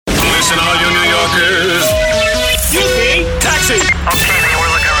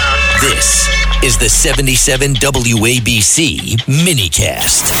This is the 77 WABC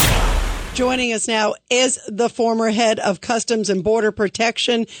minicast. Joining us now is the former head of Customs and Border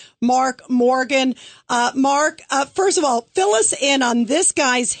Protection, Mark Morgan. Mark, first of all, fill us in on this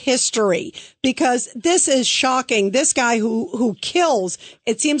guy's history, because this is shocking. This guy who kills,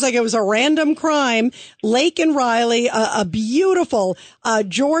 it seems like it was a random crime. Laken Riley, a beautiful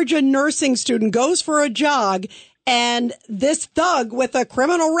Georgia nursing student, goes for a jog, and this thug with a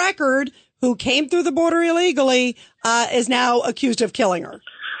criminal record who came through the border illegally is now accused of killing her.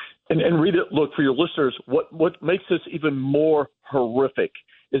 And Rita, look, for your listeners, what makes this even more horrific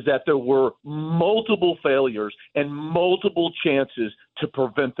is that there were multiple failures and multiple chances to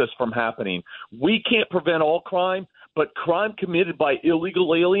prevent this from happening. We can't prevent all crime, but crime committed by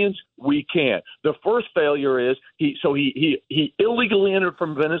illegal aliens, we can. The first failure is he illegally entered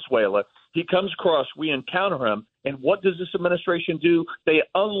from Venezuela. He comes across, we encounter him, and what does this administration do? They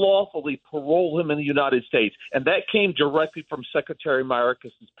unlawfully parole him in the United States, and that came directly from Secretary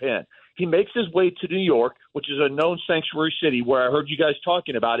Mayorkas' pen. He makes his way to New York, which is a known sanctuary city, where I heard you guys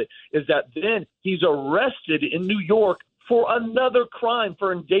talking about it, is that then he's arrested in New York for another crime,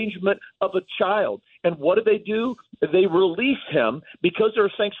 for endangerment of a child. And what do? They release him because they're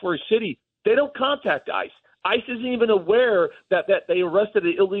a sanctuary city. They don't contact ICE. ICE isn't even aware that they arrested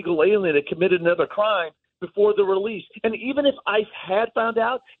an illegal alien that committed another crime before the release. And even if ICE had found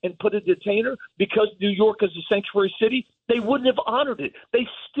out and put a detainer, because New York is a sanctuary city, they wouldn't have honored it. They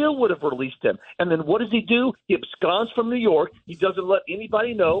still would have released him. And then what does he do? He absconds from New York. He doesn't let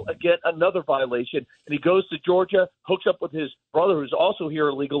anybody know. Again, another violation. And he goes to Georgia, hooks up with his brother, who's also here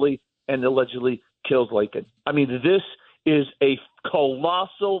illegally, and allegedly kills Laken. I mean, this is a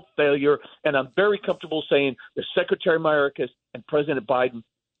colossal failure, and I'm very comfortable saying that Secretary Mayorkas and President Biden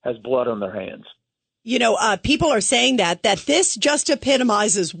has blood on their hands. You know, people are saying that this just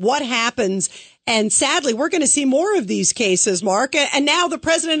epitomizes what happens. And sadly, we're going to see more of these cases, Mark. And now the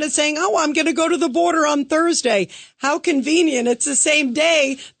president is saying, I'm going to go to the border on Thursday. How convenient. It's the same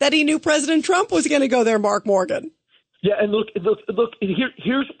day that he knew President Trump was going to go there, Mark Morgan. Yeah, and look,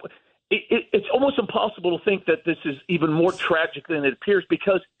 here's it's almost impossible to think that this is even more tragic than it appears,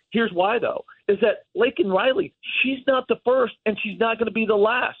 because here's why, though, is that Laken Riley, she's not the first, and she's not going to be the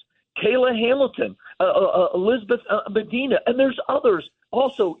last. Kayla Hamilton, Elizabeth Medina, and there's others,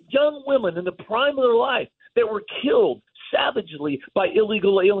 also young women in the prime of their life that were killed savagely by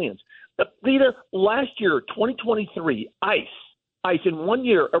illegal aliens. Rita, last year, 2023, ICE in 1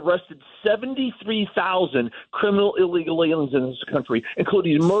 year arrested 73,000 criminal illegal aliens in this country,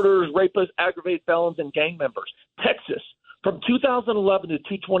 including murderers, rapists, aggravated felons, and gang members. Texas, from 2011 to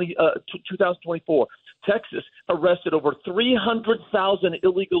 2024, Texas arrested over 300,000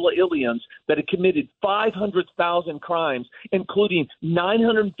 illegal aliens that had committed 500,000 crimes, including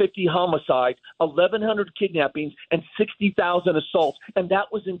 950 homicides, 1,100 kidnappings, and 60,000 assaults. And that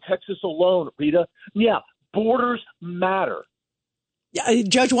was in Texas alone, Rita. Yeah, borders matter.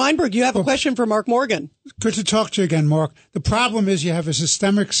 Judge Weinberg, you have a question for Mark Morgan. Good to talk to you again, Mark. The problem is you have a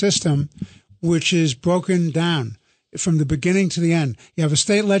systemic system which is broken down from the beginning to the end. You have a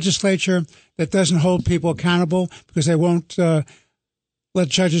state legislature that doesn't hold people accountable because they won't let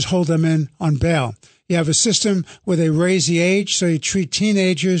judges hold them in on bail. You have a system where they raise the age, so you treat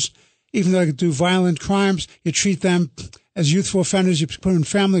teenagers, even though they do violent crimes, you treat them as youthful offenders. You put them in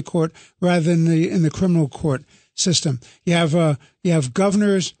family court rather than in the criminal court system. You have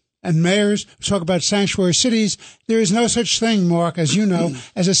governors and mayors who talk about sanctuary cities. There is no such thing, Mark, as you know,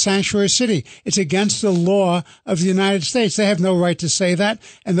 as a sanctuary city. It's against the law of the United States. They have no right to say that.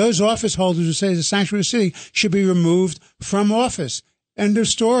 And those office holders who say it's a sanctuary city should be removed from office. End of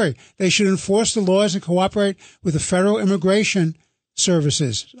story. They should enforce the laws and cooperate with the Federal Immigration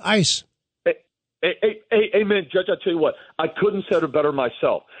Services, ICE. Amen, Judge. I'll tell you what, I couldn't have said it better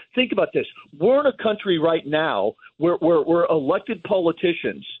myself. Think about this. We're in a country right now where elected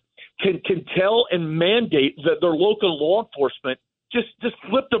politicians can tell and mandate that their local law enforcement just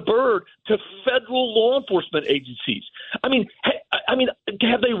flip the bird to federal law enforcement agencies. I mean,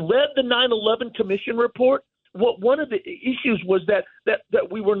 have they read the 9/11 Commission report? One of the issues was that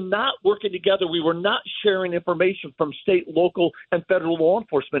we were not working together. We were not sharing information from state, local, and federal law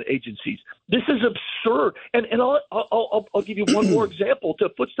enforcement agencies. This is absurd. And I'll give you one more example to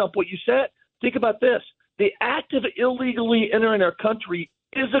foot stomp what you said. Think about this. The act of illegally entering our country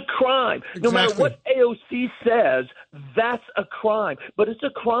is a crime. Exactly. No matter what AOC says, that's a crime. But it's a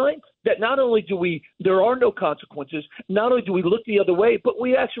crime that not only there are no consequences, not only do we look the other way, but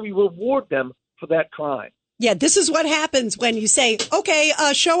we actually reward them for that crime. Yeah, this is what happens when you say, okay,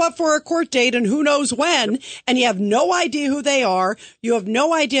 show up for a court date and who knows when, and you have no idea who they are. You have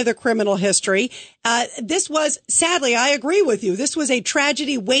no idea their criminal history. This was, sadly, I agree with you. This was a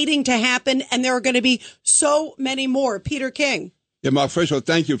tragedy waiting to happen, and there are going to be so many more. Peter King. Yeah, Mark, first of all,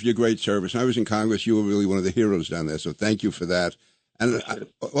 thank you for your great service. When I was in Congress, you were really one of the heroes down there, so thank you for that. And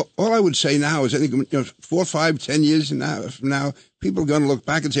all I would say now is I think 4, 5, 10 years from now, people are going to look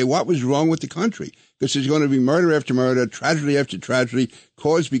back and say, what was wrong with the country? Because there's going to be murder after murder, tragedy after tragedy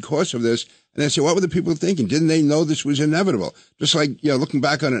caused because of this. And they say, what were the people thinking? Didn't they know this was inevitable? Just like, looking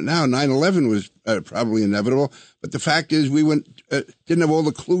back on it now, 9/11 was probably inevitable. But the fact is we didn't have all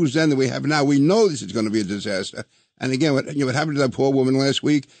the clues then that we have now. We know this is going to be a disaster. And again, what happened to that poor woman last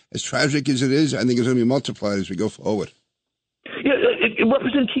week, as tragic as it is, I think it's going to be multiplied as we go forward. Yeah,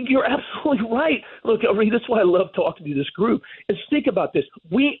 Representative King, you're absolutely right. Look, Irene, that's why I love talking to this group. Is think about this.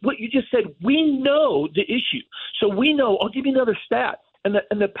 What you just said, we know the issue. So we know, I'll give you another stat. In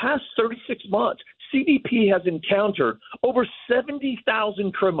the past 36 months, CBP has encountered over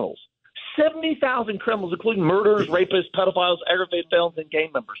 70,000 criminals. 70,000 criminals, including murderers, rapists, pedophiles, aggravated felons, and gang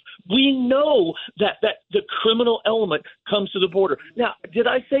members. We know that the criminal element comes to the border. Now, did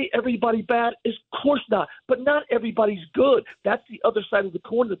I say everybody bad? Of course not. But not everybody's good. That's the other side of the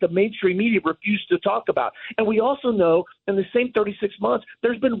coin that the mainstream media refused to talk about. And we also know in the same 36 months,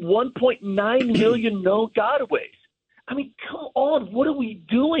 there's been 1.9 million known gotaways. I mean, come on, what are we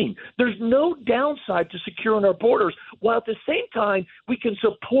doing? There's no downside to securing our borders, while at the same time we can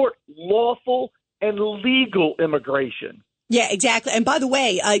support lawful and legal immigration. Yeah, exactly. And by the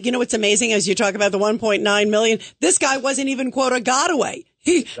way, what's amazing as you talk about the 1.9 million, this guy wasn't even, quote, a gotaway.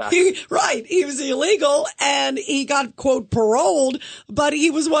 He was illegal and he got, quote, paroled, but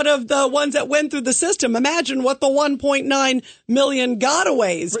he was one of the ones that went through the system. Imagine what the 1.9 million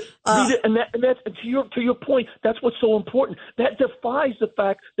gotaways. And that's to your point. That's what's so important. That defies the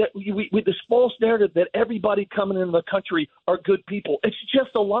fact that with this false narrative that everybody coming into the country are good people. It's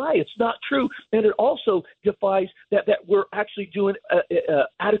just a lie. It's not true. And it also defies that we're actually doing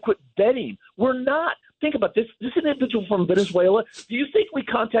adequate vetting. We're not. Think about this. This individual from Venezuela. Do you think we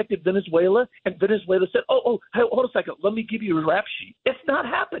contacted Venezuela and Venezuela said, hold a second, let me give you a rap sheet? It's not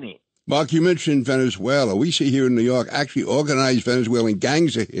happening. Mark, you mentioned Venezuela. We see here in New York, actually organized Venezuelan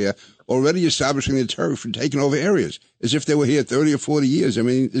gangs are here, already establishing their territory for taking over areas, as if they were here 30 or 40 years. I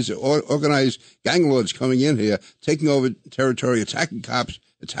mean, there's organized gang lords coming in here, taking over territory, attacking cops,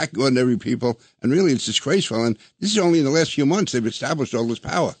 attacking ordinary people, and really it's disgraceful. And this is only in the last few months they've established all this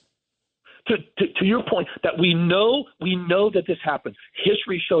power. To your point, that we know that this happens.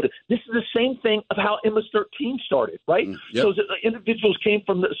 History showed it. This is the same thing of how MS-13 started, right? Yep. So individuals came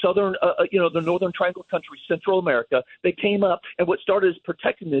from the southern, the northern triangle country, Central America. They came up, and what started as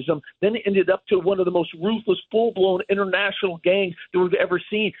protectionism then ended up to one of the most ruthless, full-blown international gangs that we've ever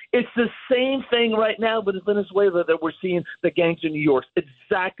seen. It's the same thing right now with Venezuela that we're seeing the gangs in New York.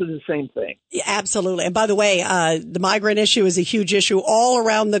 Exactly the same thing. Yeah, absolutely. And by the way, the migrant issue is a huge issue all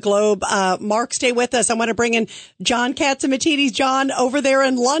around the globe. Mark, stay with us. I want to bring in John Catsimatidis. John, over there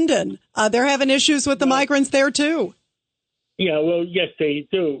in London, they're having issues with the migrants there, too. Yeah, well, yes, they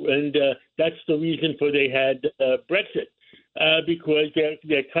do. And that's the reason for they had Brexit, because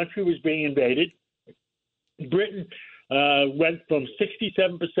their country was being invaded. Britain went from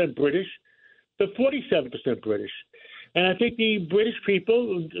 67% British to 47% British. And I think the British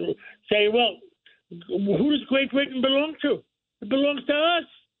people say, well, who does Great Britain belong to? It belongs to us.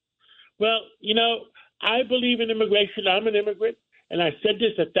 Well, I believe in immigration. I'm an immigrant, and I've said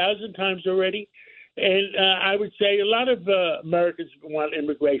this 1,000 times already. And I would say a lot of Americans want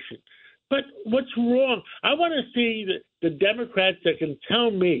immigration. But what's wrong? I want to see the Democrats that can tell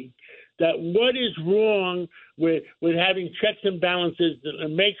me that what is wrong with having checks and balances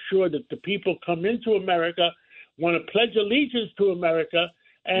and make sure that the people come into America, want to pledge allegiance to America,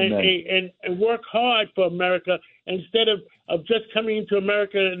 and work hard for America instead of just coming into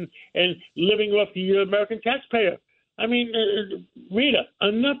America and living off the American taxpayer. I mean, Rita,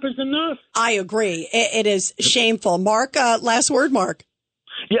 enough is enough. I agree. It is shameful. Mark, last word, Mark.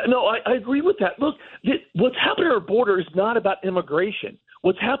 Yeah, no, I agree with that. Look, what's happening at our border is not about immigration.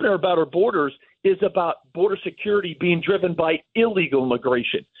 What's happening about our borders is about border security being driven by illegal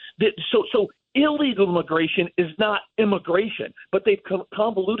immigration. So illegal immigration is not immigration, but they've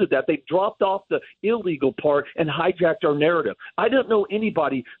convoluted that. They've dropped off the illegal part and hijacked our narrative. I don't know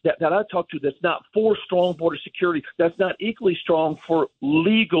anybody that I talk to that's not for strong border security, that's not equally strong for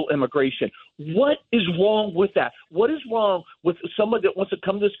legal immigration. What is wrong with that? What is wrong with someone that wants to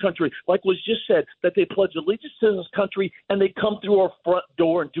come to this country, like was just said, that they pledge allegiance to this country and they come through our front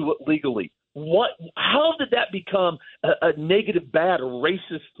door and do it legally? How did that become a negative, bad, or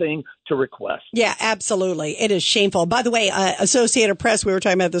racist thing to request? Yeah, absolutely. It is shameful. By the way, Associated Press, we were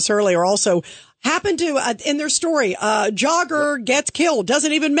talking about this earlier, also happened to, in their story, jogger gets killed,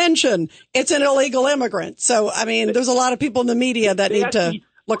 doesn't even mention it's an illegal immigrant. So, I mean, there's a lot of people in the media that need to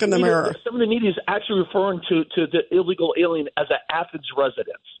look in the mirror. Some of the media is actually referring to the illegal alien as an Athens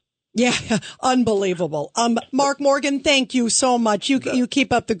resident. Yeah, unbelievable. Mark Morgan, thank you so much. You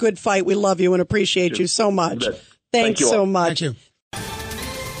keep up the good fight. We love you and appreciate you so much. Thanks so much. Thank you.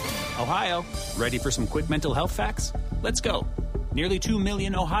 Ohio, ready for some quick mental health facts? Let's go. Nearly 2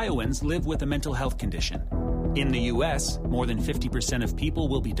 million Ohioans live with a mental health condition. In the U.S., more than 50% of people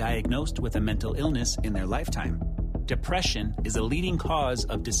will be diagnosed with a mental illness in their lifetime. Depression is a leading cause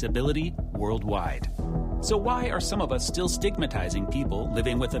of disability worldwide. So why are some of us still stigmatizing people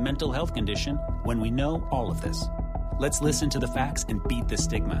living with a mental health condition when we know all of this? Let's listen to the facts and beat the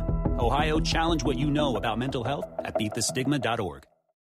stigma. Ohio, challenge what you know about mental health at beatthestigma.org.